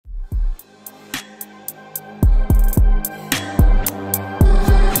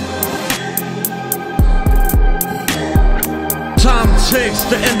ticks,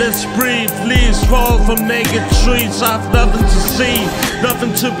 the endless breathe. Leaves fall from naked trees. I've nothing to see,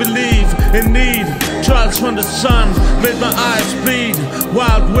 nothing to believe in need. Trials from the sun made my eyes bleed.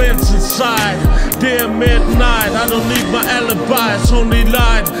 Wild winds inside, dear midnight. I don't need my alibis, only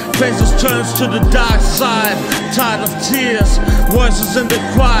light. Faces turns to the dark side. Tired of tears, voices in the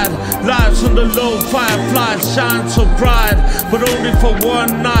quiet. Lives on the low, fireflies shine so bright. But only for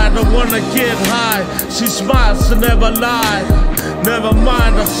one night, I wanna get high. She smiles and never lied. Never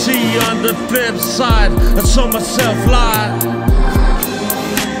mind, I'll see you on the flip side. I saw myself lie.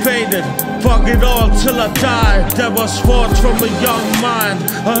 Faded, fuck it all till I die. That was thoughts from a young mind.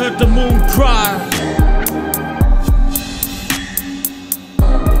 I heard the moon cry.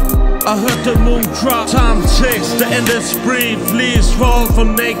 I heard the moon cry. Time ticks, the endless breathe. Leaves fall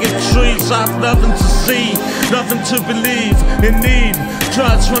from naked trees. I've nothing to see, nothing to believe in need.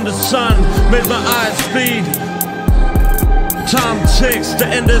 Trials from the sun made my eyes bleed. Time ticks, the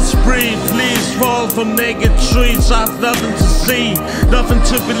endless breathe. Leaves fall from naked trees. I've nothing to see, nothing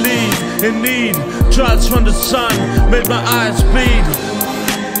to believe in need. Trials from the sun made my eyes bleed.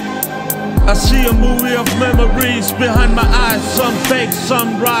 I see a movie of memories behind my eyes. Some fake,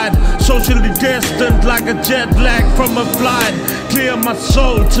 some right. Socially distant like a jet lag from a flight. Clear my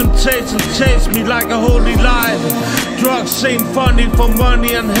soul, temptation chase me like a holy light. Drugs ain't funny for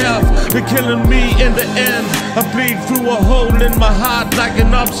money and health. They're killing me in the end. I bleed through a hole in my heart like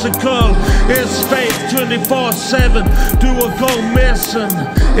an obstacle. It's faith 24/7. Do I go missing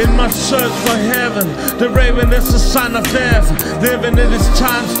in my search for heaven? The raven is a sign of death. Living in these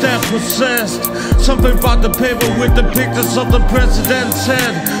times that possessed. Something about the paper with the pictures of the president's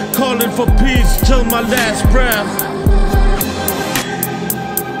head. Calling for peace till my last breath.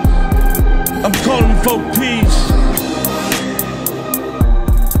 I'm calling for peace.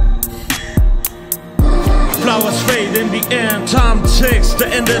 Flowers fade in the end. Time ticks, the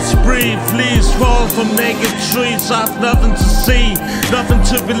endless breathe. Leaves fall from naked trees. I've nothing to see, nothing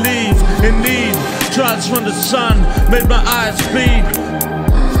to believe in need. Trials from the sun made my eyes bleed.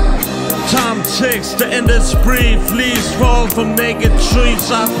 Time ticks, the endless breathe. Leaves fall from naked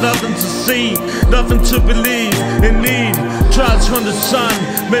trees. I've nothing to see, nothing to believe in need. Trials from the sun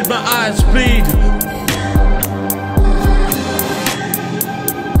made my eyes bleed.